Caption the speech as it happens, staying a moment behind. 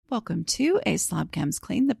Welcome to A Slob Comes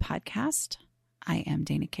Clean, the podcast. I am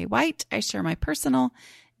Dana K. White. I share my personal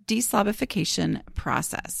deslobification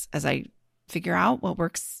process as I figure out what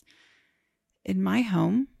works in my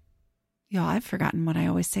home. Y'all, I've forgotten what I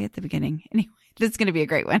always say at the beginning. Anyway, this is going to be a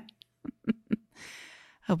great one.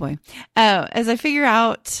 Oh boy. As I figure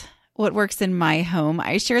out what works in my home,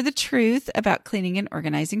 I share the truth about cleaning and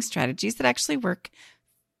organizing strategies that actually work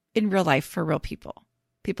in real life for real people.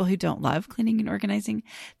 People who don't love cleaning and organizing.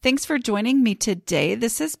 Thanks for joining me today.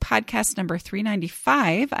 This is podcast number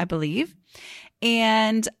 395, I believe.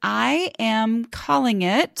 And I am calling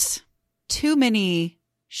it Too Many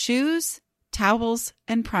Shoes, Towels,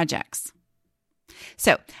 and Projects.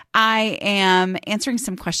 So I am answering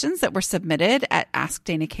some questions that were submitted at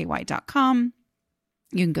askdanaky.com.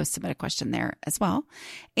 You can go submit a question there as well.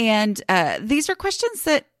 And these are questions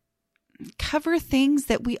that cover things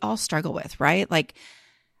that we all struggle with, right? Like,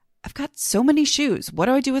 I've got so many shoes. What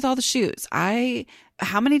do I do with all the shoes?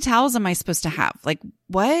 How many towels am I supposed to have? Like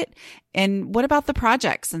what? And what about the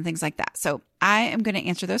projects and things like that? So I am going to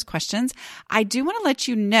answer those questions. I do want to let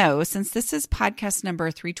you know, since this is podcast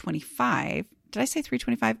number 325, did I say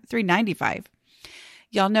 325? 395.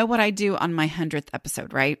 Y'all know what I do on my 100th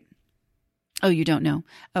episode, right? Oh, you don't know?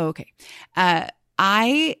 Oh, okay.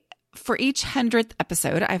 For each 100th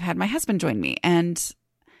episode, I've had my husband join me, and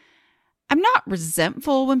I'm not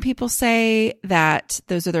resentful when people say that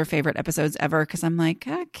those are their favorite episodes ever, because I'm like,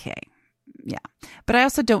 okay, yeah. But I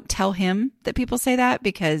also don't tell him that people say that,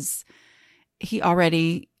 because he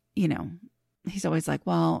already, he's always like,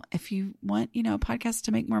 well, if you want, a podcast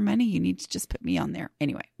to make more money, you need to just put me on there.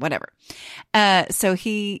 Anyway, whatever. So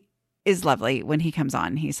he is lovely when he comes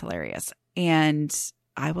on. He's hilarious. And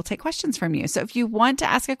I will take questions from you. So if you want to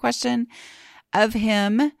ask a question of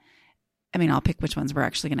him, I'll pick which ones we're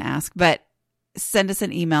actually going to ask, but send us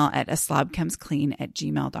an email at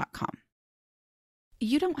aslobcomesclean@gmail.com.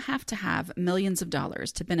 You don't have to have millions of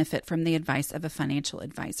dollars to benefit from the advice of a financial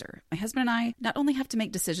advisor. My husband and I not only have to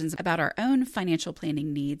make decisions about our own financial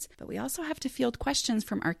planning needs, but we also have to field questions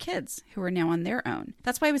from our kids who are now on their own.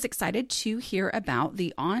 That's why I was excited to hear about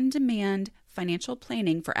the on-demand financial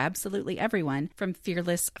planning for absolutely everyone from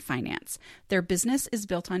Fearless Finance. Their business is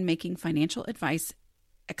built on making financial advice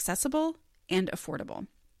accessible and affordable.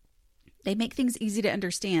 They make things easy to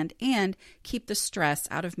understand and keep the stress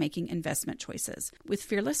out of making investment choices. With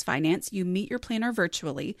Fearless Finance, you meet your planner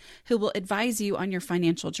virtually who will advise you on your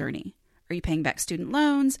financial journey. Are you paying back student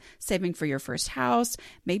loans, saving for your first house?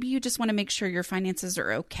 Maybe you just want to make sure your finances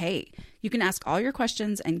are okay. You can ask all your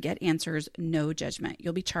questions and get answers, no judgment.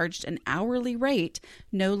 You'll be charged an hourly rate,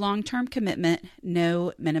 no long-term commitment,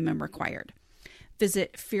 no minimum required.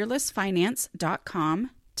 Visit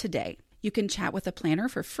fearlessfinance.com today. You can chat with a planner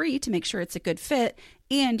for free to make sure it's a good fit,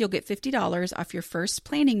 and you'll get $50 off your first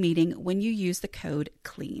planning meeting when you use the code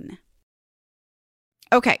CLEAN.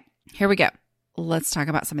 Okay, here we go. Let's talk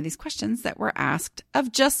about some of these questions that were asked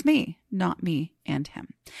of just me, not me and him.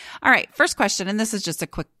 All right, first question, and this is just a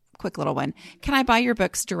quick little one. Can I buy your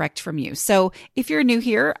books direct from you? So if you're new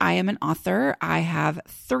here, I am an author. I have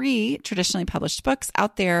 3 traditionally published books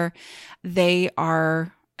out there. They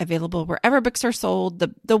are available wherever books are sold.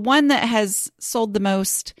 The one that has sold the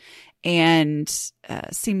most and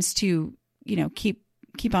seems to, keep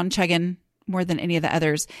on chugging more than any of the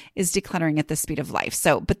others is Decluttering at the Speed of Life.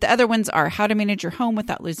 So, but the other ones are How to Manage Your Home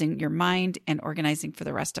Without Losing Your Mind and Organizing for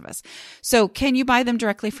the Rest of Us. So can you buy them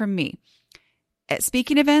directly from me? At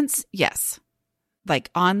speaking events? Yes. Like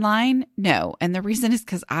online? No. And the reason is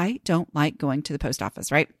because I don't like going to the post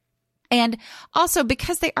office, right? And also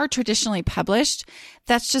because they are traditionally published,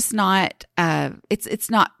 that's just not, it's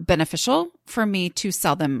not beneficial for me to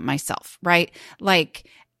sell them myself, right? Like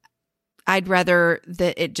I'd rather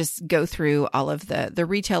that it just go through all of the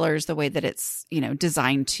retailers the way that it's,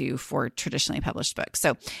 designed to for traditionally published books.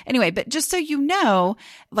 So anyway, but just so you know,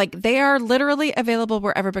 like they are literally available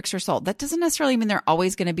wherever books are sold. That doesn't necessarily mean they're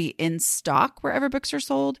always going to be in stock wherever books are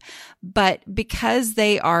sold, but because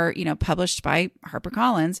they are, published by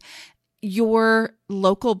HarperCollins, your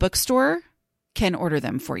local bookstore can order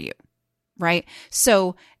them for you, right?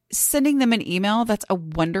 So sending them an email, that's a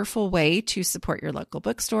wonderful way to support your local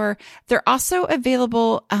bookstore. They're also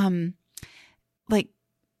available, like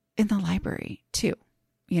in the library too.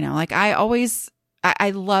 Like I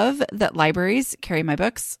love that libraries carry my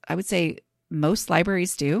books. I would say most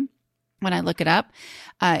libraries do when I look it up,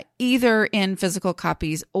 either in physical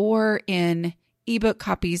copies or in ebook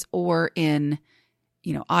copies or in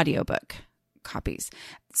audiobook copies.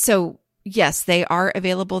 So yes, they are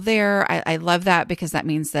available there. I love that because that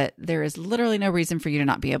means that there is literally no reason for you to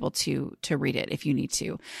not be able to read it if you need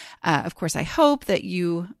to. Of course, I hope that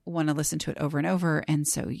you want to listen to it over and over, and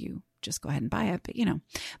so you just go ahead and buy it.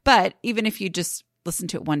 But even if you just listen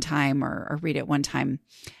to it one time or read it one time,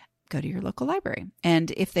 go to your local library.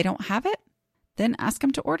 And if they don't have it, then ask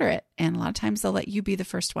them to order it. And a lot of times they'll let you be the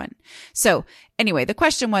first one. So anyway, the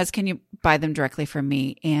question was, can you buy them directly from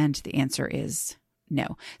me? And the answer is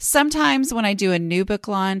no. Sometimes when I do a new book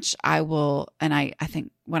launch, I will, and I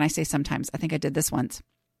think when I say sometimes, I think I did this once.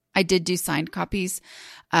 I did do signed copies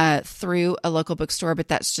through a local bookstore, but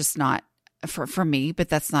that's just not for me, but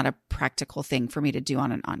that's not a practical thing for me to do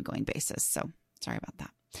on an ongoing basis. So sorry about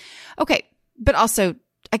that. Okay. But also,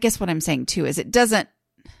 I guess what I'm saying too is it doesn't,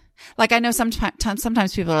 like I know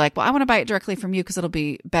sometimes people are like, well, I want to buy it directly from you because it'll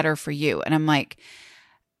be better for you. And I'm like,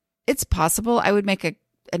 it's possible I would make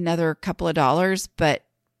another couple of dollars, but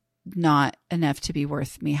not enough to be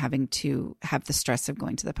worth me having to have the stress of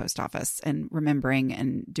going to the post office and remembering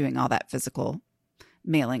and doing all that physical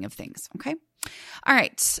mailing of things. Okay. All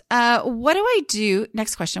right. What do I do?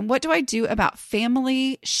 Next question. What do I do about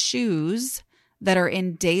family shoes that are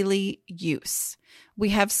in daily use? We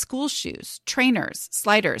have school shoes, trainers,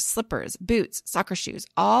 sliders, slippers, boots, soccer shoes,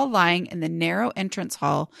 all lying in the narrow entrance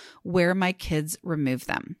hall where my kids remove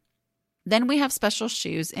them. Then we have special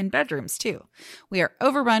shoes in bedrooms too. We are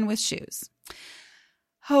overrun with shoes.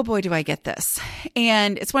 Oh boy, do I get this.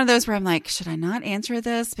 And it's one of those where I'm like, should I not answer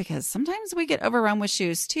this? Because sometimes we get overrun with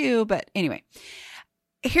shoes too. But anyway,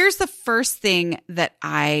 here's the first thing that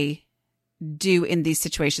I do in these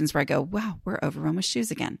situations where I go, wow, we're overrun with shoes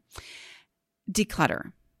again.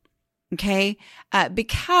 Declutter. Okay.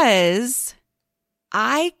 Because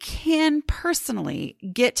I can personally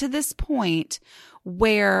get to this point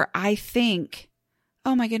where I think,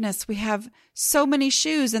 oh my goodness, we have so many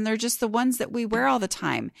shoes and they're just the ones that we wear all the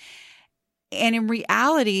time. And in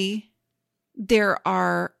reality, there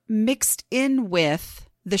are mixed in with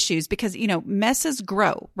the shoes because, messes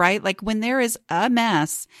grow, right? Like when there is a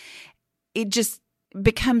mess, it just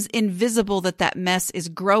becomes invisible that mess is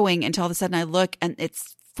growing until all of a sudden I look and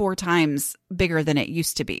it's 4 times bigger than it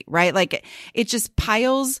used to be, right? Like it just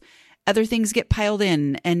piles, other things get piled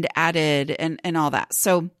in and added and all that.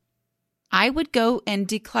 So I would go and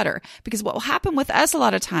declutter because what will happen with us a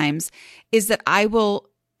lot of times is that I will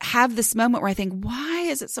have this moment where I think, why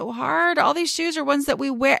is it so hard? All these shoes are ones that we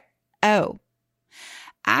wear. Oh,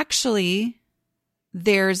 actually,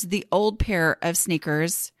 there's the old pair of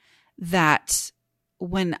sneakers that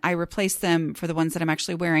when I replace them for the ones that I'm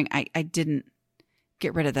actually wearing, I didn't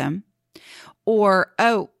get rid of them. Or,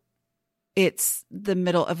 it's the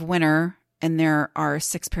middle of winter and there are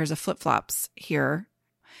 6 pairs of flip-flops here.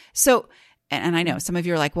 So, and I know some of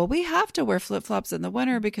you are like, well, we have to wear flip-flops in the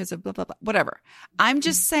winter because of blah, blah, blah, whatever. I'm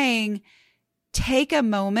just saying, take a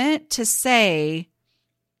moment to say,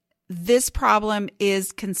 this problem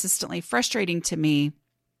is consistently frustrating to me.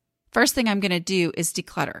 First thing I'm going to do is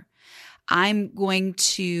declutter. I'm going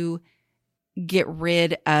to get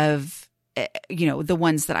rid of, the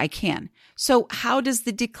ones that I can. So how does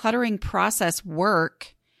the decluttering process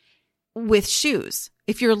work with shoes?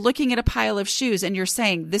 If you're looking at a pile of shoes and you're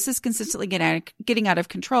saying this is consistently getting out of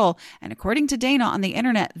control, and according to Dana on the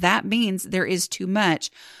internet, that means there is too much.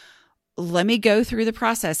 Let me go through the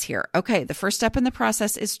process here. Okay, the first step in the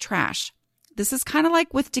process is trash. This is kind of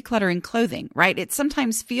like with decluttering clothing, right? It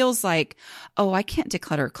sometimes feels like, oh, I can't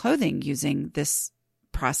declutter clothing using this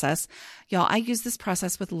process. Y'all, I use this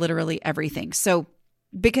process with literally everything. So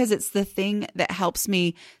because it's the thing that helps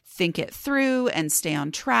me think it through and stay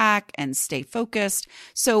on track and stay focused.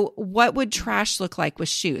 So what would trash look like with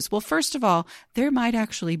shoes? Well, first of all, there might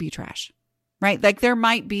actually be trash, right? Like there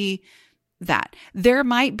might be that. There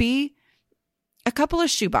might be a couple of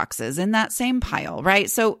shoe boxes in that same pile, right?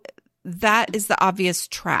 So that is the obvious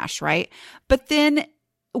trash, right? But then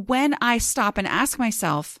when I stop and ask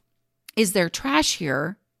myself, is there trash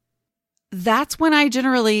here? That's when I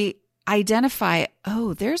generally identify,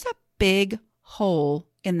 oh, there's a big hole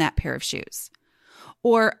in that pair of shoes.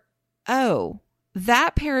 Or, oh,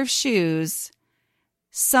 that pair of shoes,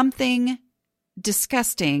 something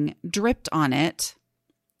disgusting dripped on it.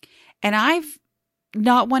 And I've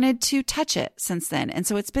not wanted to touch it since then. And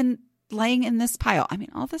so it's been laying in this pile. I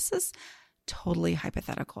mean, all this is totally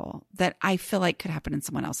hypothetical that I feel like could happen in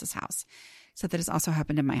someone else's house. So that has also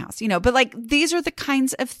happened in my house, but like these are the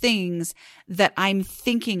kinds of things that I'm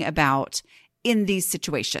thinking about in these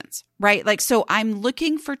situations, right? Like, so I'm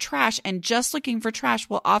looking for trash, and just looking for trash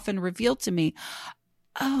will often reveal to me,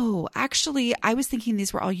 oh, actually, I was thinking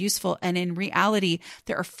these were all useful. And in reality,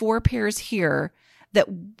 there are 4 pairs here that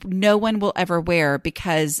no one will ever wear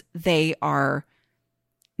because they are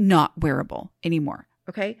not wearable anymore.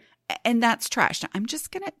 Okay. And that's trash. Now,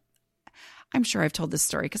 I'm sure I've told this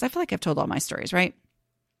story because I feel like I've told all my stories, right?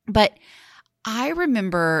 But I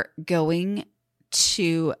remember going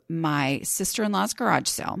to my sister-in-law's garage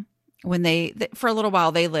sale when for a little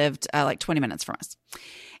while, they lived like 20 minutes from us.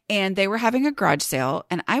 And they were having a garage sale,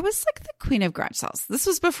 and I was like the queen of garage sales. This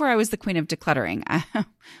was before I was the queen of decluttering.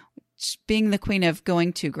 Being the queen of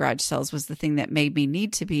going to garage sales was the thing that made me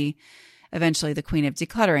need to be eventually the queen of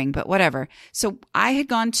decluttering, but whatever. So I had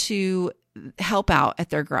gone to help out at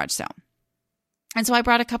their garage sale. And so I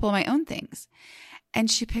brought a couple of my own things. And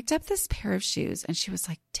she picked up this pair of shoes and she was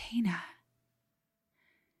like, Dana,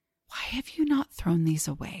 why have you not thrown these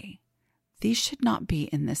away? These should not be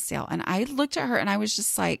in this sale. And I looked at her and I was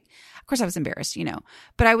just like, of course I was embarrassed,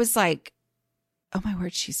 but I was like, oh my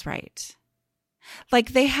word, she's right.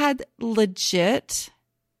 Like they had legit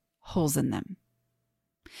holes in them.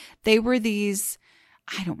 They were these,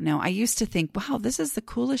 I don't know. I used to think, wow, this is the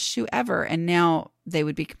coolest shoe ever. And now they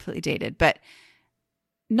would be completely dated, but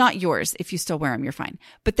not yours. If you still wear them, you're fine.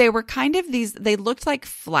 But they were kind of they looked like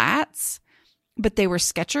flats, but they were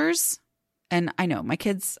Skechers. And I know my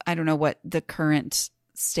kids, I don't know what the current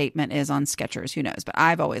statement is on Skechers. Who knows? But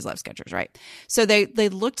I've always loved Skechers, right? So they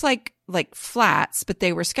looked like flats, but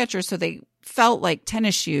they were Skechers. So they felt like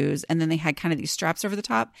tennis shoes. And then they had kind of these straps over the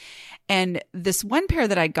top. And this one pair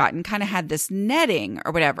that I'd gotten kind of had this netting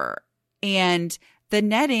or whatever. And the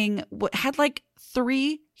netting had like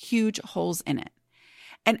 3 huge holes in it.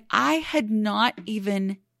 And I had not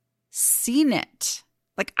even seen it.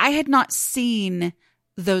 Like I had not seen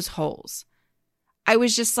those holes. I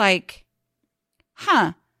was just like,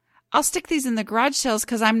 I'll stick these in the garage sales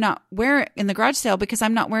because I'm not wearing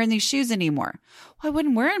these shoes anymore. Well, I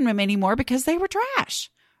wouldn't wear them anymore because they were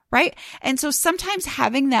trash. Right. And so sometimes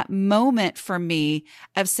having that moment for me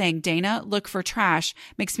of saying, Dana, look for trash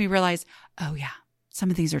makes me realize, oh yeah,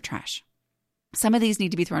 some of these are trash. Some of these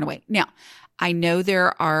need to be thrown away. Now, I know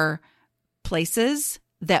there are places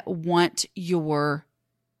that want your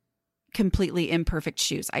completely imperfect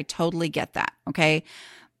shoes. I totally get that. Okay.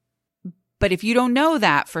 But if you don't know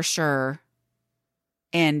that for sure,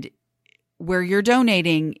 and where you're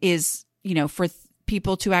donating is, for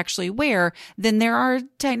people to actually wear, then there are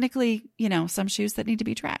technically, some shoes that need to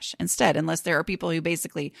be trash instead, unless there are people who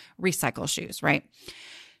basically recycle shoes, right?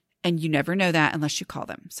 And you never know that unless you call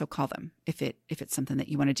them. So call them if it's something that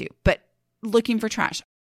you want to do. But looking for trash.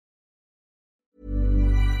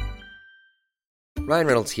 Ryan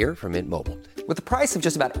Reynolds here from Mint Mobile. With the price of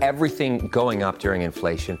just about everything going up during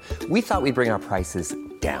inflation, we thought we'd bring our prices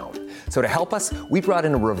down. So to help us, we brought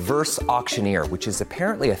in a reverse auctioneer, which is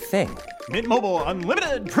apparently a thing. Mint Mobile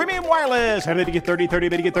Unlimited Premium Wireless. How to get 30, 30,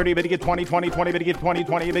 bit to get 30, bit to get 20, 20, 20, bit to get 20,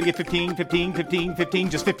 20, bit to get 15, 15, 15, 15,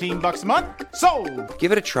 just $15 a month? Sold!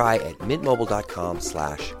 Give it a try at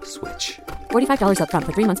mintmobile.com/switch. $45 up front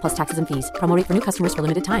for 3 months plus taxes and fees. Promo rate for new customers for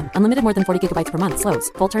limited time. Unlimited more than 40 gigabytes per month.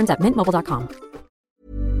 Slows full terms at mintmobile.com.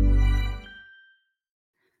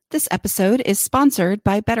 This episode is sponsored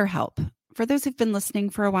by BetterHelp. For those who've been listening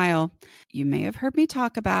for a while, you may have heard me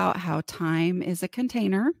talk about how time is a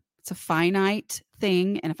container. It's a finite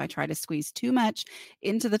thing. And if I try to squeeze too much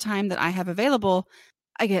into the time that I have available,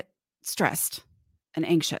 I get stressed and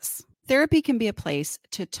anxious. Therapy can be a place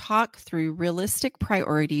to talk through realistic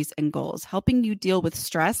priorities and goals, helping you deal with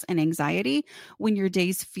stress and anxiety when your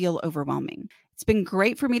days feel overwhelming. It's been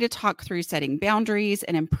great for me to talk through setting boundaries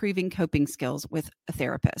and improving coping skills with a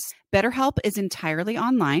therapist. BetterHelp is entirely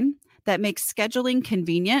online. That makes scheduling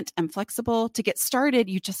convenient and flexible. To get started,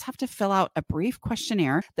 you just have to fill out a brief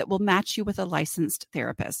questionnaire that will match you with a licensed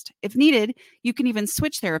therapist. If needed, you can even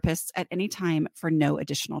switch therapists at any time for no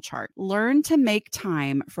additional charge. Learn to make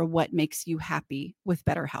time for what makes you happy with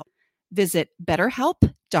BetterHelp. Visit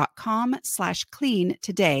betterhelp.com/clean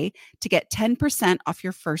today to get 10% off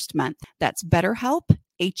your first month. That's BetterHelp,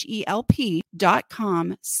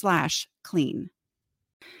 HELP.com/clean.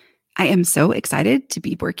 I am so excited to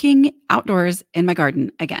be working outdoors in my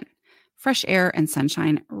garden again. Fresh air and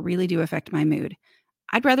sunshine really do affect my mood.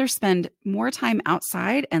 I'd rather spend more time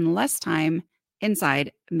outside and less time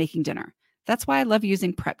inside making dinner. That's why I love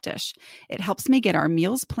using Prep Dish. It helps me get our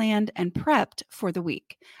meals planned and prepped for the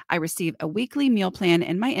week. I receive a weekly meal plan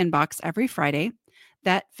in my inbox every Friday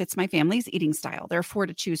that fits my family's eating style. There are 4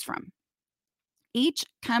 to choose from. Each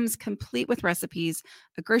comes complete with recipes,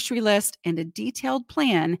 a grocery list, and a detailed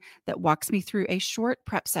plan that walks me through a short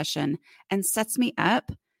prep session and sets me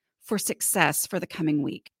up for success for the coming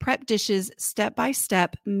week. Prep Dish's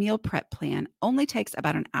step-by-step meal prep plan only takes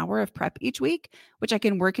about an hour of prep each week, which I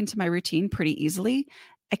can work into my routine pretty easily.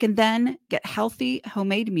 I can then get healthy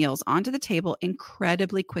homemade meals onto the table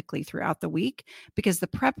incredibly quickly throughout the week because the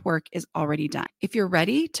prep work is already done. If you're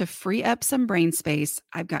ready to free up some brain space,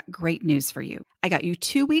 I've got great news for you. I got you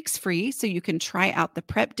 2 weeks free so you can try out the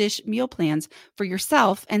Prep Dish meal plans for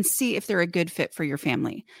yourself and see if they're a good fit for your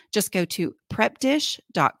family. Just go to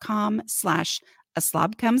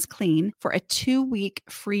prepdish.com/aslobcomesclean for a 2-week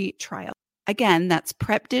free trial. Again, that's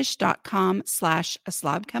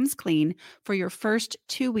prepdish.com/aslobcomesclean for your first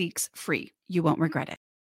 2 weeks free. You won't regret it.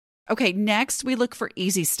 Okay, next we look for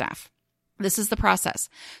easy stuff. This is the process.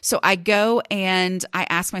 So I go and I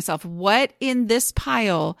ask myself, what in this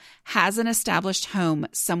pile has an established home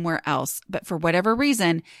somewhere else, but for whatever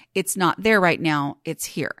reason, it's not there right now, it's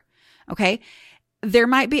here. Okay? There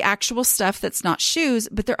might be actual stuff that's not shoes,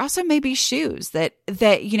 but there also may be shoes that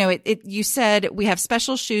you know, you said we have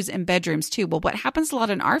special shoes in bedrooms too. Well, what happens a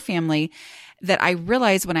lot in our family that I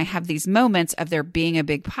realize when I have these moments of there being a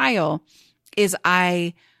big pile is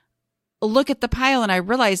I look at the pile and I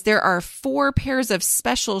realize there are 4 pairs of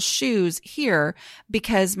special shoes here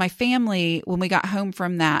because my family, when we got home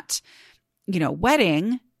from that, you know,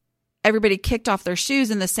 wedding, everybody kicked off their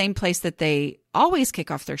shoes in the same place that they always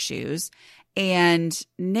kick off their shoes. And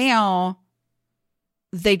now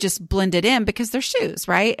they just blended in because they're shoes,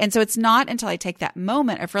 right? And so it's not until I take that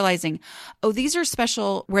moment of realizing, oh, these are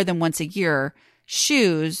special, wear them once a year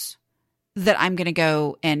shoes that I'm going to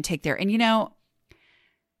go and take there. And, you know,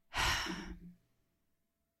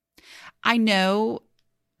 I know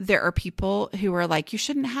there are people who are like, you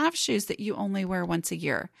shouldn't have shoes that you only wear once a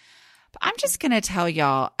year. But I'm just going to tell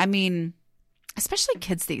y'all, I mean, especially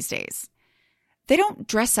kids these days, they don't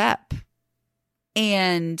dress up.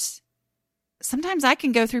 And sometimes I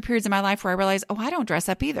can go through periods in my life where I realize, oh, I don't dress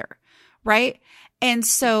up either. Right. And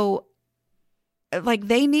so like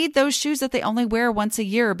they need those shoes that they only wear once a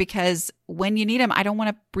year because when you need them, I don't want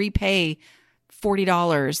to repay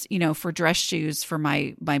 $40, you know, for dress shoes for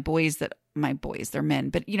my boys, they're men,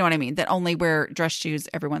 but you know what I mean? That only wear dress shoes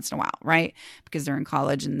every once in a while. Right. Because they're in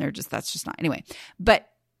college and that's just not anyway. But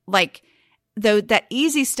like, though that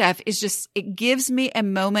easy stuff is just, it gives me a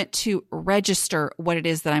moment to register what it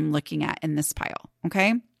is that I'm looking at in this pile.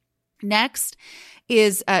 Okay. Next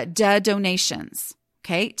is donations.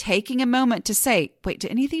 Okay. Taking a moment to say, wait, do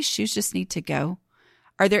any of these shoes just need to go?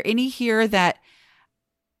 Are there any here that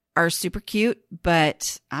are super cute,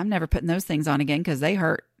 but I'm never putting those things on again because they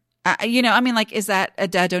hurt? You know, I mean, like, is that a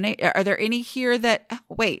donate? Are there any here that, oh,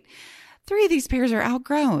 wait, 3 of these pairs are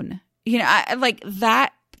outgrown? You know, I like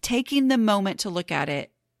that. Taking the moment to look at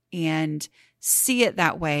it and see it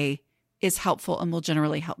that way is helpful and will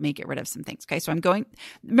generally help me get rid of some things. Okay. So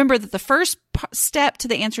remember that the first step to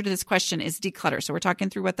the answer to this question is declutter. So we're talking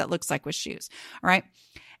through what that looks like with shoes. All right.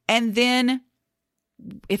 And then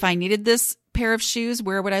if I needed this pair of shoes,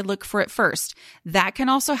 where would I look for it first? That can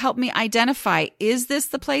also help me identify, is this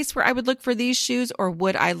the place where I would look for these shoes or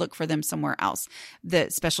would I look for them somewhere else? The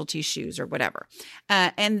specialty shoes or whatever.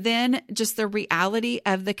 And then just the reality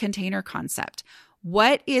of the container concept.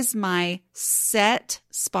 What is my set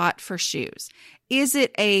spot for shoes? Is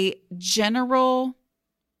it a general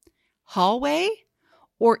hallway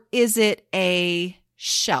or is it a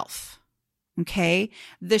shelf? Okay.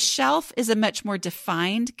 The shelf is a much more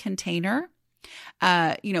defined container.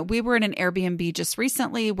 You know, we were in an Airbnb just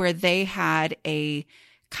recently where they had a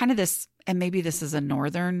kind of this, and maybe this is a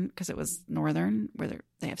northern, because it was northern where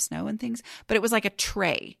they have snow and things, but it was like a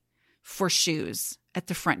tray for shoes at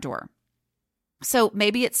the front door. So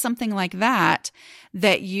maybe it's something like that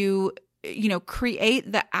you know,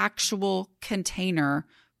 create the actual container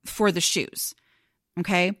for the shoes.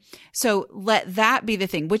 Okay. So let that be the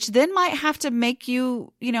thing, which then might have to make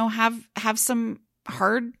you, you know, have some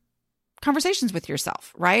hard conversations with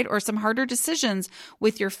yourself, right? Or some harder decisions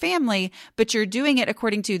with your family, but you're doing it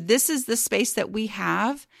according to, this is the space that we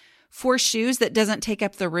have for shoes that doesn't take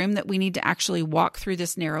up the room that we need to actually walk through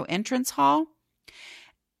this narrow entrance hall.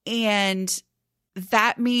 And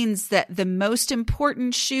that means that the most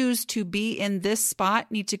important shoes to be in this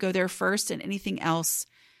spot need to go there first, and anything else,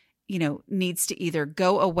 you know, needs to either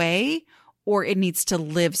go away or it needs to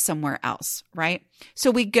live somewhere else, right? So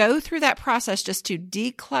we go through that process just to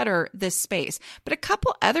declutter this space. But a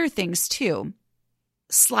couple other things too.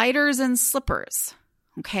 Sliders and slippers.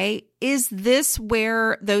 Okay. Is this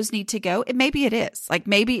where those need to go? Maybe it is. Like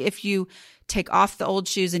maybe if you take off the old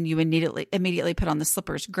shoes and you immediately put on the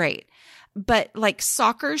slippers, great. But like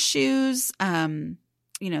soccer shoes,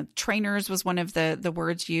 you know, trainers was one of the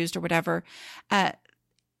words used or whatever.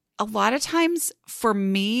 a lot of times for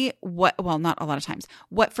me, not a lot of times,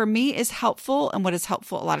 what for me is helpful and what is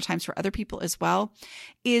helpful a lot of times for other people as well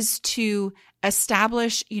is to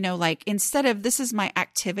establish, like instead of this is my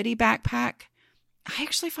activity backpack, I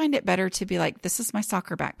actually find it better to be like, this is my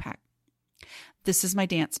soccer backpack. This is my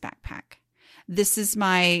dance backpack. This is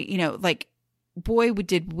my, boy,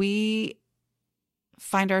 did we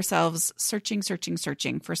find ourselves searching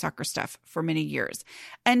for soccer stuff for many years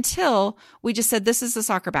until we just said, this is a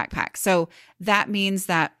soccer backpack. So that means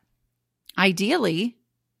that ideally,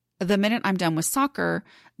 the minute I'm done with soccer,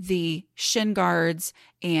 the shin guards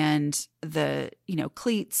and the,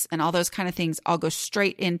 cleats and all those kind of things, I'll go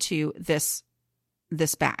straight into this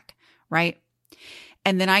bag, right?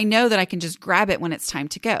 And then I know that I can just grab it when it's time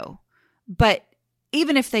to go. But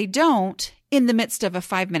even if they don't, in the midst of a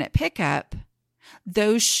 5-minute pickup,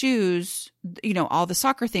 those shoes, all the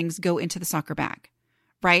soccer things go into the soccer bag,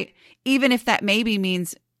 right? Even if that maybe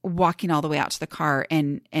means walking all the way out to the car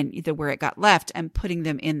and either where it got left and putting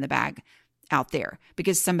them in the bag out there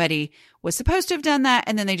because somebody was supposed to have done that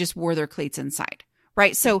and then they just wore their cleats inside,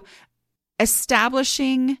 right? So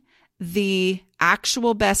establishing the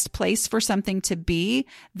actual best place for something to be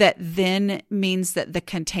that then means that the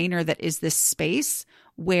container that is this space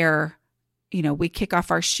where we kick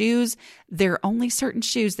off our shoes, there are only certain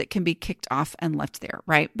shoes that can be kicked off and left there,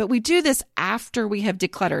 right? But we do this after we have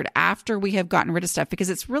decluttered, after we have gotten rid of stuff, because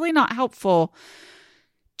it's really not helpful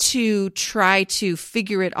to try to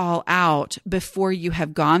figure it all out before you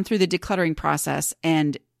have gone through the decluttering process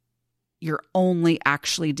and you're only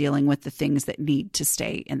actually dealing with the things that need to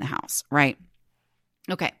stay in the house, right?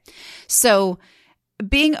 Okay. So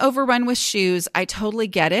being overrun with shoes, I totally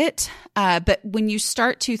get it. But when you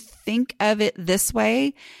start to think of it this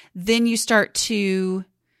way, then you start to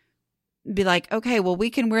be like, okay, well, we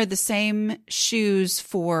can wear the same shoes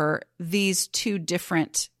for these two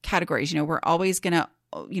different categories. We're always going to,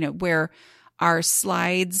 wear our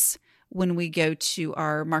slides when we go to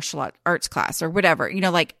our martial arts class or whatever,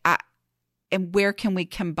 and where can we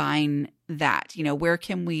combine that? Where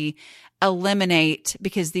can we eliminate,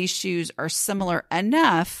 because these shoes are similar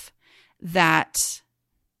enough that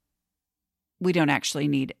we don't actually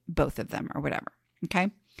need both of them or whatever.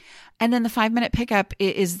 Okay. And then the 5-minute pickup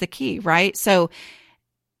is the key, right? So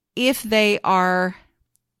if they are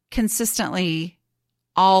consistently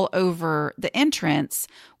all over the entrance,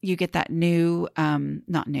 you get that new,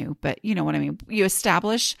 not new, but you know what I mean? You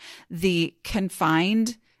establish the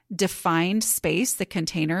defined space, the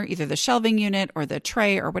container, either the shelving unit or the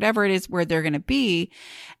tray or whatever it is where they're going to be.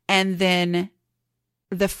 And then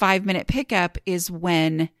the 5-minute pickup is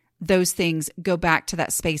when those things go back to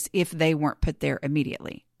that space if they weren't put there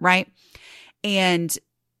immediately, right? And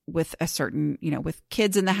with a certain, with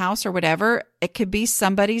kids in the house or whatever, it could be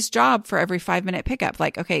somebody's job for every 5-minute pickup.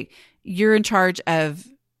 Like, okay, you're in charge of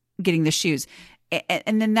getting the shoes.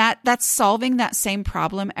 And then that's solving that same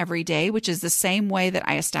problem every day, which is the same way that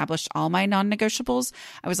I established all my non-negotiables.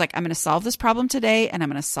 I was like, I'm going to solve this problem today and I'm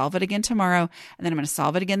going to solve it again tomorrow. And then I'm going to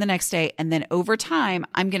solve it again the next day. And then over time,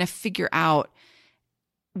 I'm going to figure out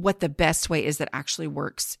what the best way is that actually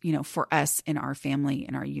works, for us in our family,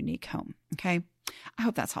 in our unique home. Okay. I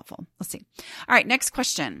hope that's helpful. Let's see. All right. Next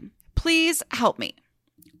question. Please help me.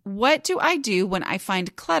 What do I do when I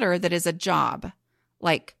find clutter that is a job?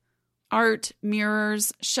 Like art,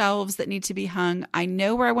 mirrors, shelves that need to be hung. I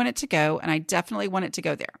know where I want it to go, and I definitely want it to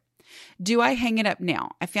go there. Do I hang it up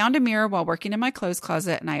now? I found a mirror while working in my clothes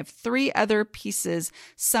closet, and I have 3 other pieces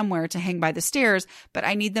somewhere to hang by the stairs, but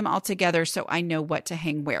I need them all together so I know what to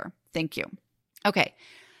hang where. Thank you. Okay.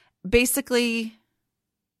 Basically,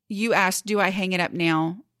 you asked, do I hang it up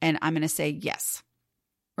now? And I'm going to say yes.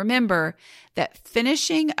 Remember that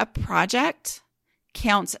finishing a project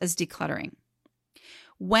counts as decluttering.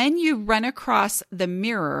 When you run across the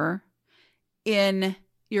mirror in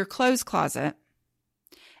your clothes closet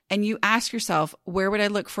and you ask yourself, where would I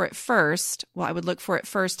look for it first? Well, I would look for it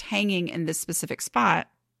first hanging in this specific spot.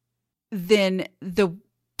 Then the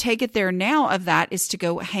take it there now of that is to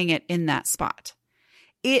go hang it in that spot.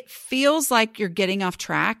 It feels like you're getting off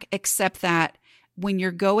track, except that when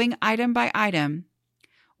you're going item by item,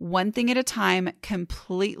 one thing at a time,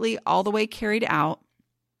 completely all the way carried out,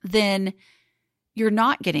 then you're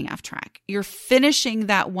not getting off track. You're finishing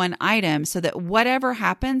that one item so that whatever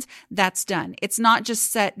happens, that's done. It's not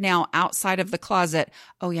just set now outside of the closet.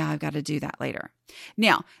 Oh yeah, I've got to do that later.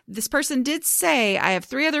 Now, this person did say, I have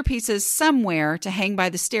 3 other pieces somewhere to hang by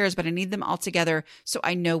the stairs, but I need them all together so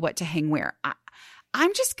I know what to hang where.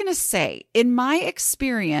 I'm just going to say, in my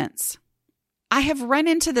experience, I have run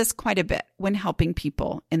into this quite a bit when helping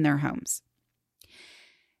people in their homes.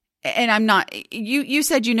 and I'm not, you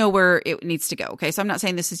said you know where it needs to go. Okay. So I'm not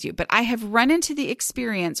saying this is you, but I have run into the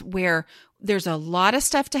experience where there's a lot of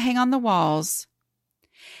stuff to hang on the walls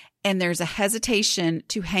and there's a hesitation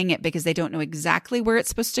to hang it because they don't know exactly where it's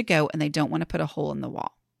supposed to go and they don't want to put a hole in the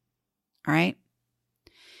wall. All right.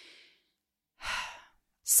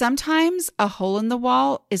 Sometimes a hole in the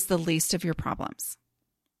wall is the least of your problems.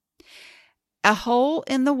 A hole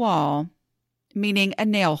in the wall, meaning a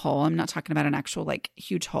nail hole. I'm not talking about an actual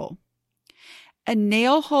huge hole. A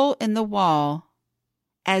nail hole in the wall,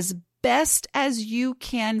 as best as you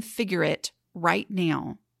can figure it right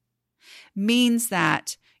now, means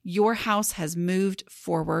that your house has moved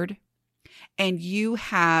forward and you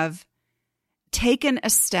have taken a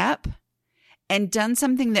step and done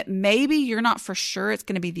something that maybe you're not for sure it's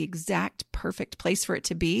going to be the exact perfect place for it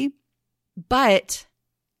to be, but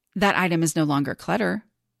that item is no longer clutter.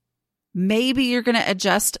 Maybe you're going to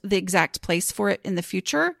adjust the exact place for it in the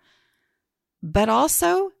future, but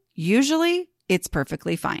also usually it's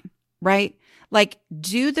perfectly fine, right?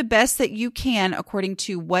 Do the best that you can according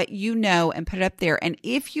to what you know and put it up there. And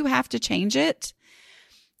if you have to change it,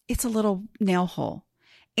 it's a little nail hole.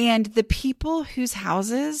 And the people whose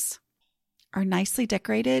houses are nicely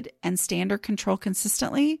decorated and standard control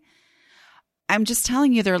consistently, I'm just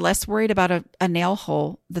telling you, they're less worried about a nail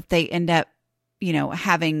hole that they end up,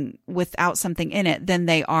 having without something in it than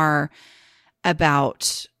they are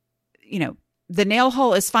about, the nail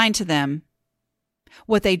hole is fine to them.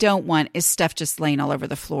 What they don't want is stuff just laying all over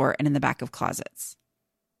the floor and in the back of closets.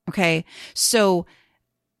 Okay. So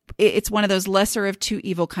it's one of those lesser of two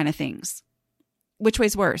evil kind of things. Which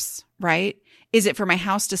way's worse, right? Is it for my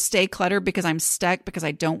house to stay cluttered because I'm stuck because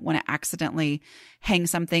I don't want to accidentally hang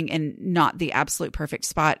something in not the absolute perfect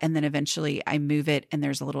spot and then eventually I move it and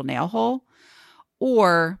there's a little nail hole?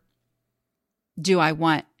 Or do I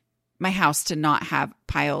want my house to not have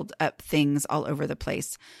piled up things all over the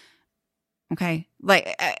place? Okay.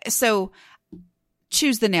 So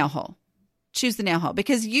choose the nail hole. Choose the nail hole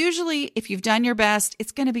because usually if you've done your best,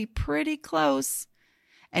 it's going to be pretty close.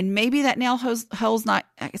 And maybe that nail hole's not,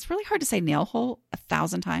 it's really hard to say nail hole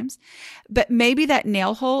 1,000 times, but maybe that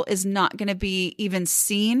nail hole is not going to be even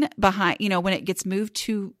seen behind, when it gets moved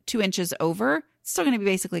 2 inches over, it's still going to be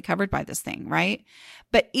basically covered by this thing, right?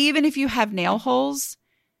 But even if you have nail holes,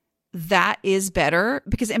 that is better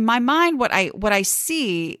because in my mind, what I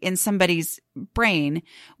see in somebody's brain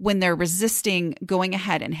when they're resisting going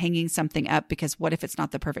ahead and hanging something up, because what if it's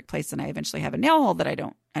not the perfect place and I eventually have a nail hole that I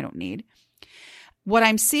don't need? What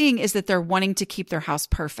I'm seeing is that they're wanting to keep their house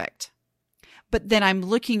perfect. But then I'm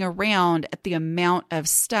looking around at the amount of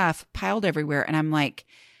stuff piled everywhere and I'm like,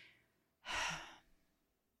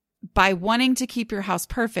 by wanting to keep your house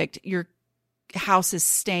perfect, your house is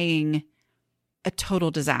staying a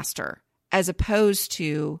total disaster, as opposed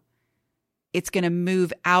to it's going to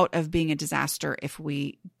move out of being a disaster if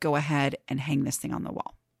we go ahead and hang this thing on the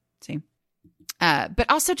wall. See? But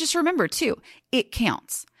also just remember too, it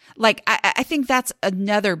counts. I think that's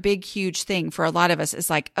another big, huge thing for a lot of us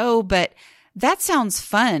is oh, but that sounds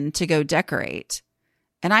fun to go decorate.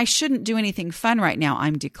 And I shouldn't do anything fun right now.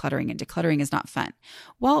 I'm decluttering and decluttering is not fun.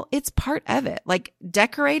 Well, it's part of it.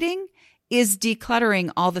 Decorating is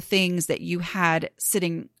decluttering all the things that you had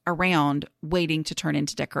sitting around waiting to turn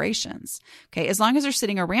into decorations. Okay. As long as they're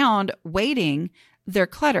sitting around waiting, they're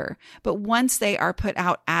clutter. But once they are put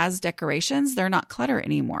out as decorations, they're not clutter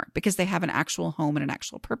anymore because they have an actual home and an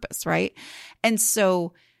actual purpose, right? And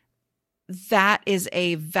so that is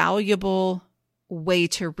a valuable way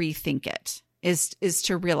to rethink it, is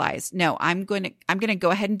to realize, no, I'm going to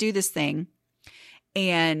go ahead and do this thing.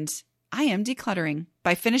 And I am decluttering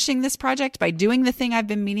by finishing this project, by doing the thing I've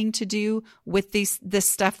been meaning to do with this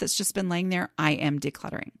stuff that's just been laying there. I am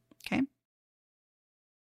decluttering. Okay.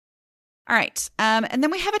 All right. And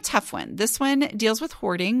then we have a tough one. This one deals with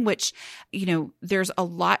hoarding, which, there's a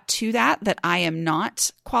lot to that I am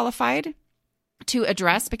not qualified to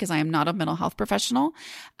address because I am not a mental health professional.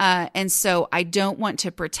 And so I don't want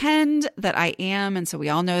to pretend that I am. And so we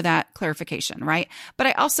all know that clarification, right? But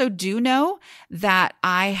I also do know that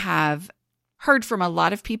I have heard from a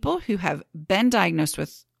lot of people who have been diagnosed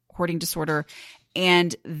with hoarding disorder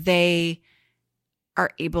and they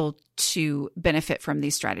are able to benefit from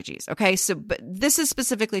these strategies. Okay. So, but this is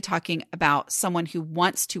specifically talking about someone who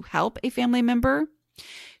wants to help a family member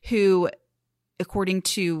who, according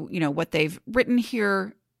to, what they've written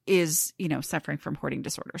here, is, suffering from hoarding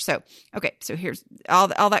disorder. So, okay. So here's all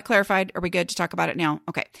that clarified. Are we good to talk about it now?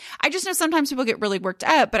 Okay. I just know sometimes people get really worked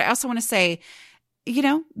up, but I also want to say,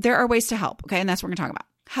 there are ways to help. Okay. And that's what we're going to talk about.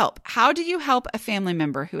 help. How do you help a family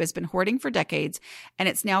member who has been hoarding for decades and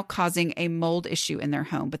it's now causing a mold issue in their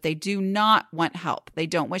home, but they do not want help? They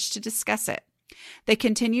don't wish to discuss it. They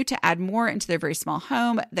continue to add more into their very small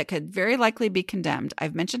home that could very likely be condemned.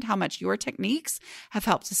 I've mentioned how much your techniques have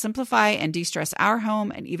helped to simplify and de-stress our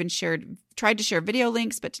home, and even tried to share video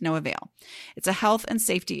links, but to no avail. It's a health and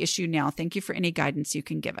safety issue now. Thank you for any guidance you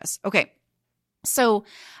can give us. Okay. So,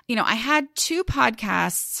 I had 2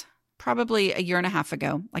 podcasts probably a year and a half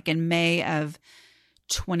ago, like in May of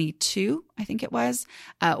 22, I think it was.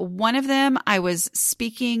 One of them, I was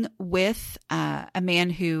speaking with a man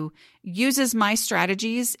who uses my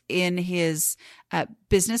strategies in his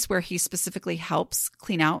business, where he specifically helps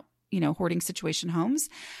clean out, hoarding situation homes.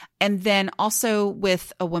 And then also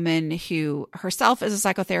with a woman who herself is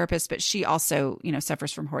a psychotherapist, but she also,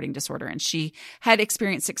 suffers from hoarding disorder. And she had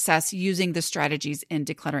experienced success using the strategies in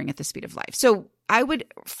decluttering at the speed of life. So I would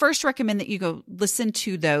first recommend that you go listen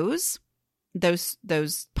to those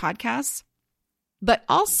podcasts. But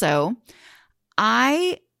also,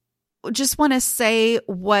 I just want to say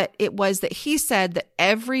what it was that he said that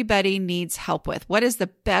everybody needs help with. What is the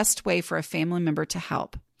best way for a family member to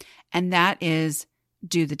help? And that is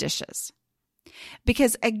do the dishes.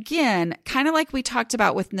 Because again, kind of like we talked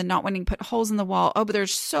about with the not wanting to put holes in the wall. Oh, but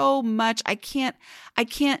there's so much. I can't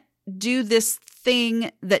do this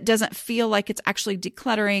thing that doesn't feel like it's actually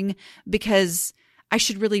decluttering because I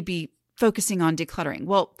should really be focusing on decluttering.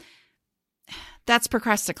 Well, that's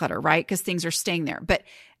procrastinator, right? Because things are staying there. But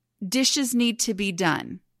dishes need to be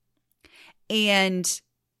done. And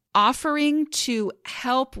offering to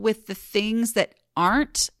help with the things that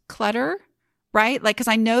aren't clutter, right? Like, because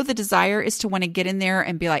I know the desire is to want to get in there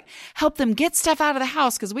and be like, help them get stuff out of the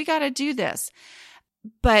house because we got to do this.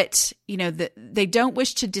 But, they don't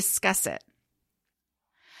wish to discuss it.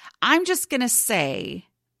 I'm just going to say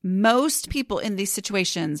most people in these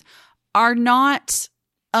situations are not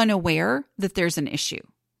unaware that there's an issue.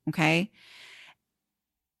 Okay.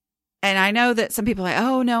 And I know that some people are like,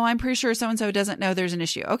 oh no, I'm pretty sure so-and-so doesn't know there's an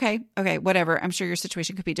issue. Okay, whatever. I'm sure your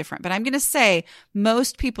situation could be different, but I'm going to say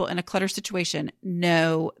most people in a clutter situation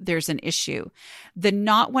know there's an issue. The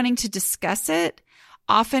not wanting to discuss it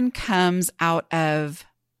often comes out of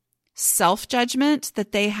self-judgment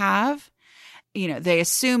that they have. They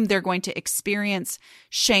assume they're going to experience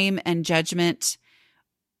shame and judgment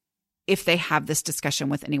if they have this discussion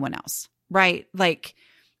with anyone else, right? Like,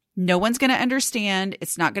 no one's going to understand.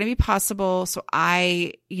 It's not going to be possible. So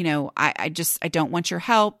I don't want your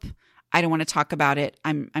help. I don't want to talk about it.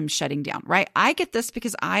 I'm shutting down, right? I get this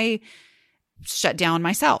because I shut down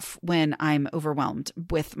myself when I'm overwhelmed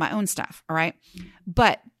with my own stuff. All right.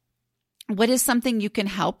 But what is something you can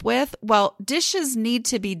help with? Well, dishes need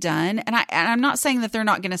to be done. And I'm not saying that they're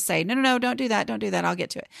not going to say, no, don't do that. I'll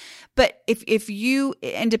get to it. But if you,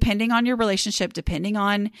 and depending on your relationship, depending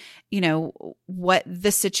on, what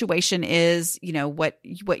the situation is, what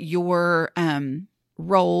your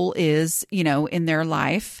role is, in their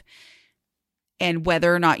life, and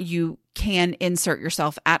whether or not you can insert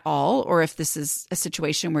yourself at all, or if this is a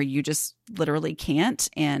situation where you just literally can't,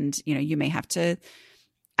 and, you may have to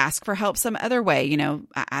ask for help some other way.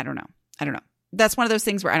 I don't know. That's one of those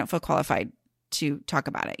things where I don't feel qualified to talk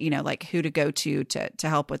about it, like who to go to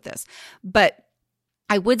help with this. But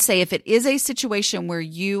I would say if it is a situation where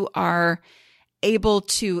you are able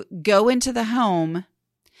to go into the home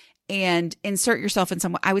and insert yourself in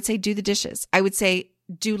some way, I would say do the dishes. I would say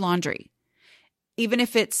do laundry. Even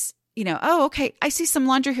if it's, oh, okay, I see some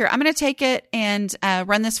laundry here. I'm going to take it and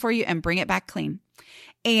run this for you and bring it back clean.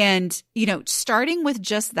 And, starting with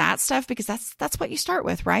just that stuff, because that's what you start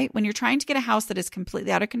with, right? When you're trying to get a house that is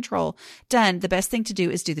completely out of control done, the best thing to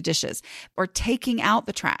do is do the dishes or taking out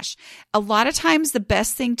the trash. A lot of times the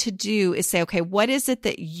best thing to do is say, okay, what is it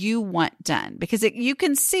that you want done? Because you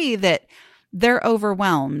can see that they're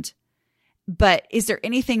overwhelmed, but is there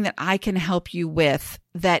anything that I can help you with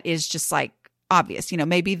that is just like obvious?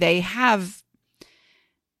 Maybe they have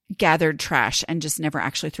gathered trash and just never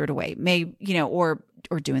actually threw it away. Maybe,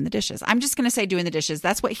 or doing the dishes. I'm just going to say doing the dishes.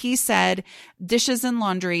 That's what he said. Dishes and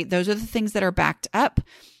laundry, those are the things that are backed up.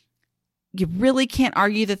 You really can't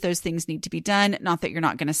argue that those things need to be done. Not that they're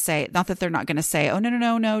not going to say, oh,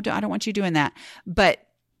 no, I don't want you doing that. But,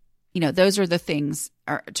 those are the things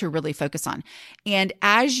to really focus on. And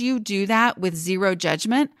as you do that with zero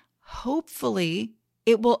judgment, hopefully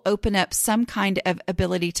it will open up some kind of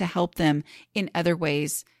ability to help them in other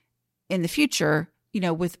ways in the future,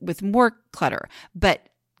 with more clutter. But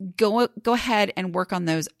go ahead and work on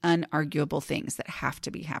those unarguable things that have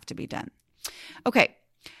to be done. Okay.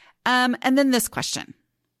 And then this question.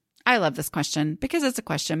 I love this question because it's a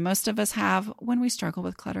question most of us have when we struggle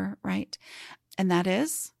with clutter, right? And that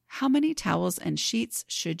is, how many towels and sheets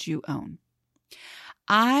should you own?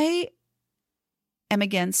 I am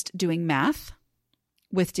against doing math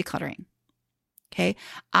with decluttering. Okay.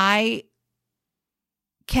 I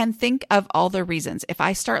can think of all the reasons. If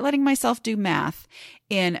I start letting myself do math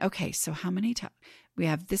in, okay, so how many we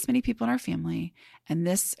have this many people in our family and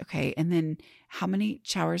this, okay. And then how many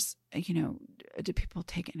showers, do people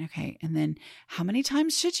take in? Okay. And then how many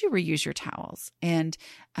times should you reuse your towels? And,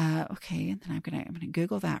 okay. And then I'm going to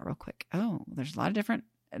Google that real quick. Oh, there's a lot of different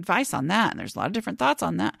advice on that. And there's a lot of different thoughts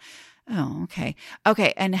on that. Oh, okay.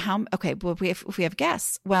 Okay. And well, if we have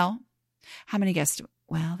guests, well, how many guests?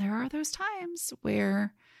 Well, there are those times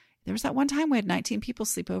where there was that one time we had 19 people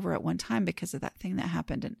sleep over at one time because of that thing that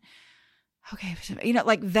happened. And okay,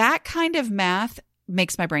 like that kind of math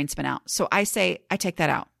makes my brain spin out. So I say, I take that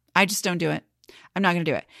out. I just don't do it. I'm not going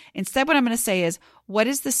to do it. Instead, what I'm going to say is, what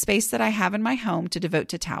is the space that I have in my home to devote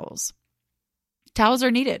to towels? Towels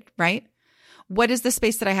are needed, right? What is the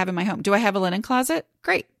space that I have in my home? Do I have a linen closet?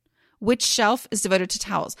 Great. Which shelf is devoted to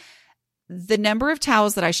towels? The number of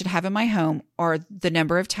towels that I should have in my home are the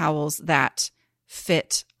number of towels that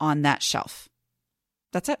fit on that shelf.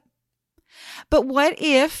 That's it. But what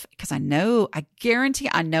if, because I guarantee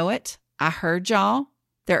I know it. I heard y'all.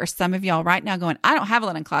 There are some of y'all right now going, I don't have a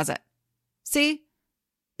linen closet. See,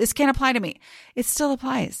 this can't apply to me. It still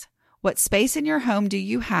applies. What space in your home do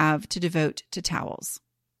you have to devote to towels?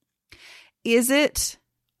 Is it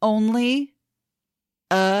only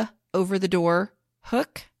a over-the-door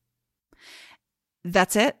hook?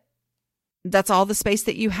 That's it? That's all the space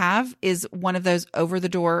that you have is one of those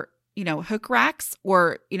over-the-door, hook racks?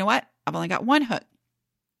 Or, you know what? I've only got one hook.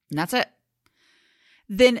 And that's it.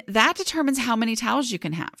 Then that determines how many towels you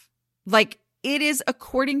can have. Like, it is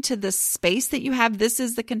according to the space that you have. This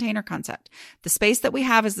is the container concept. The space that we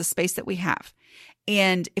have is the space that we have.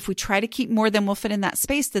 And if we try to keep more than will fit in that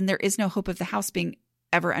space, then there is no hope of the house being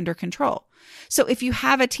ever under control. So if you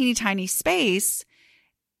have a teeny tiny space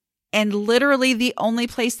and literally the only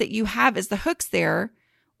place that you have is the hooks there,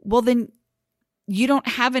 well, then you don't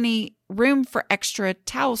have any room for extra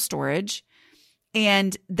towel storage.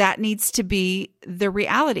 And that needs to be the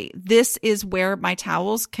reality. This is where my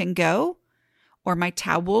towels can go, or my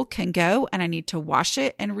towel can go, and I need to wash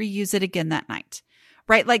it and reuse it again that night.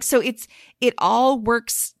 Right? Like, so it all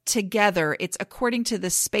works together. It's according to the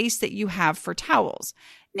space that you have for towels.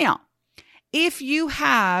 Now, if you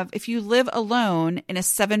live alone in a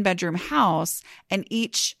 7-bedroom house and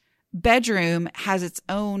each bedroom has its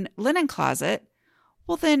own linen closet,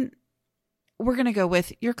 well, then we're going to go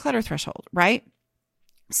with your clutter threshold, right?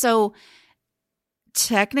 So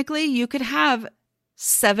technically you could have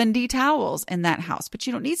 70 towels in that house, but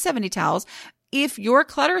you don't need 70 towels. If your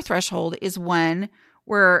clutter threshold is one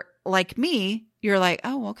where, like me, you're like,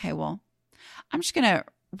 oh, okay, well, I'm just going to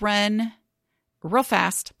run real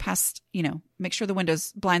fast past, make sure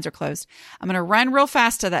the blinds are closed. I'm going to run real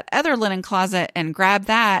fast to that other linen closet and grab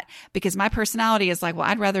that because my personality is like, well,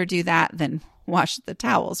 I'd rather do that than wash the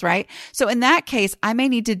towels, right? So in that case, I may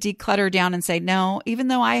need to declutter down and say, no, even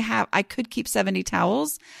though I could keep 70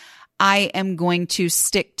 towels, I am going to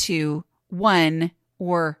stick to 1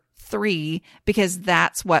 or 3 because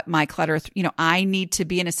that's what my clutter, I need to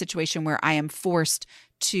be in a situation where I am forced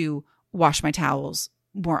to wash my towels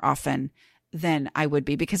more often than I would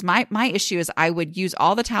be, because my issue is I would use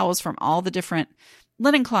all the towels from all the different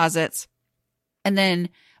linen closets. And then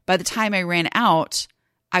by the time I ran out,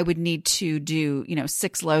 I would need to do,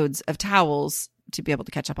 6 loads of towels to be able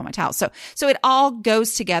to catch up on my towels. So it all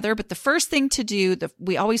goes together. But the first thing to do,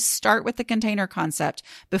 we always start with the container concept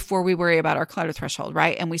before we worry about our clutter threshold,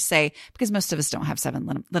 right? And we say, because most of us don't have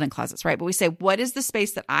 7 linen closets, right? But we say, what is the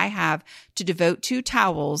space that I have to devote to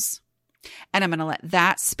towels? And I'm going to let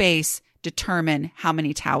that space determine how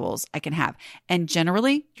many towels I can have. And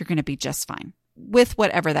generally, you're going to be just fine with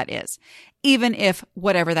whatever that is. Even if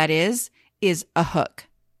whatever that is a hook.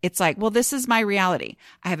 It's like, well, this is my reality.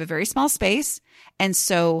 I have a very small space. And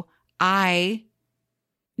so I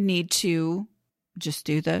need to just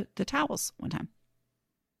do the towels one time.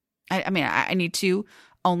 I need to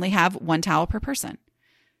only have 1 towel per person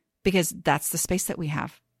because that's the space that we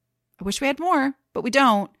have. I wish we had more, but we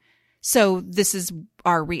don't. So this is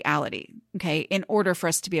our reality, okay, in order for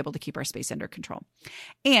us to be able to keep our space under control.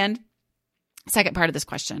 And second part of this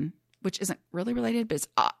question, which isn't really related, but it's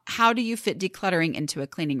how do you fit decluttering into a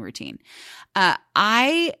cleaning routine?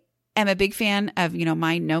 I am a big fan of,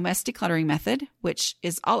 my no mess decluttering method, which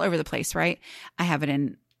is all over the place, right? I have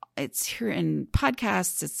it's here in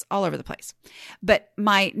podcasts. It's all over the place. But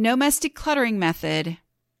my no mess decluttering method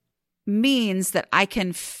means that I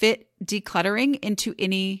can fit decluttering into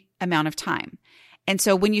any amount of time. And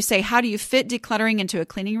so when you say, how do you fit decluttering into a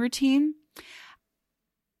cleaning routine?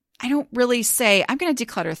 I don't really say, I'm going to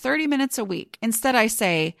declutter 30 minutes a week. Instead, I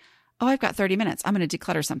say, oh, I've got 30 minutes. I'm going to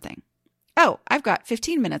declutter something. Oh, I've got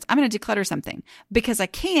 15 minutes. I'm going to declutter something because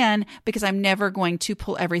I'm never going to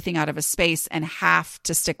pull everything out of a space and have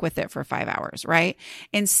to stick with it for 5 hours, right?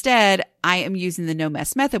 Instead, I am using the no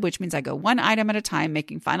mess method, which means I go one item at a time,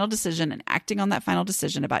 making final decision and acting on that final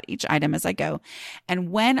decision about each item as I go. And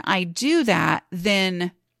when I do that,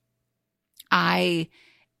 then I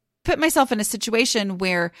put myself in a situation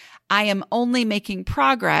where I am only making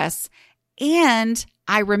progress, and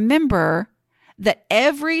I remember that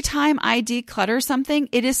every time I declutter something,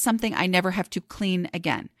 it is something I never have to clean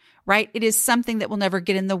again, right? It is something that will never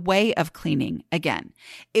get in the way of cleaning again.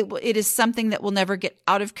 It is something that will never get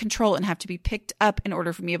out of control and have to be picked up in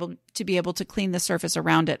order for me to be able to clean the surface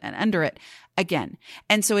around it and under it again.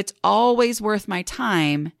 And so it's always worth my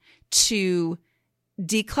time to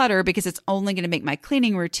declutter because it's only going to make my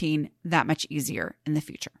cleaning routine that much easier in the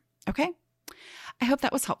future. Okay? I hope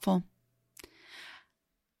that was helpful.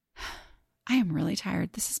 I am really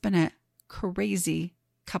tired. This has been a crazy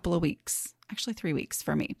couple of weeks, actually 3 weeks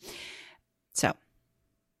for me. So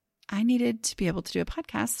I needed to be able to do a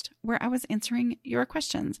podcast where I was answering your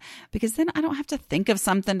questions because then I don't have to think of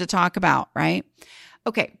something to talk about, right?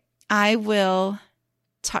 Okay. I will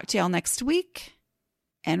talk to y'all next week.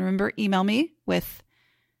 And remember, email me with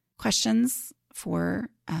questions for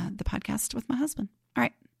the podcast with my husband. All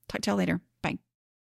right. Talk to y'all later.